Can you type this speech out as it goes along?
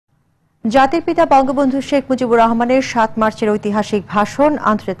জাতির পিতা বঙ্গবন্ধু শেখ মুজিবুর রহমানের ৭ মার্চের ঐতিহাসিক ভাষণ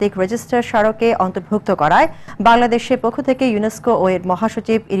আন্তর্জাতিক রেজিস্টার স্মারকে অন্তর্ভুক্ত করায় বাংলাদেশের পক্ষ থেকে ইউনেস্কো ও এর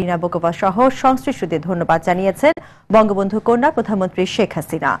মহাসচিব ইরিনা বোকোভা সহ সংশ্লিষ্টদের ধন্যবাদ জানিয়েছেন বঙ্গবন্ধু কন্যা প্রধানমন্ত্রী শেখ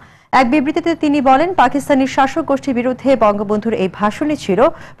হাসিনা। এক বিবৃতিতে তিনি বলেন, পাকিস্তানি শাসক গোষ্ঠীর বিরুদ্ধে বঙ্গবন্ধুর এই ভাষণই ছিল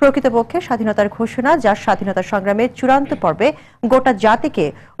প্রকৃতপক্ষে স্বাধীনতার ঘোষণা, যার স্বাধীনতা সংগ্রামের চূড়ান্ত পর্বে গোটা জাতিকে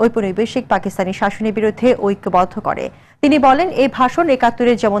ঔপনিবেশিক পাকিস্তানি শাসনের বিরুদ্ধে ঐক্যবদ্ধ করে। তিনি বলেন, এই ভাষণ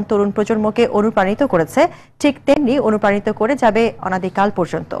 ৭১-এর যেমন তরুণ প্রজন্মকে অনুপ্রাণিত করেছে, ঠিক তেমনি অনুপ্রাণিত করে যাবে অনাদিকাল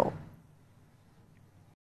পর্যন্ত।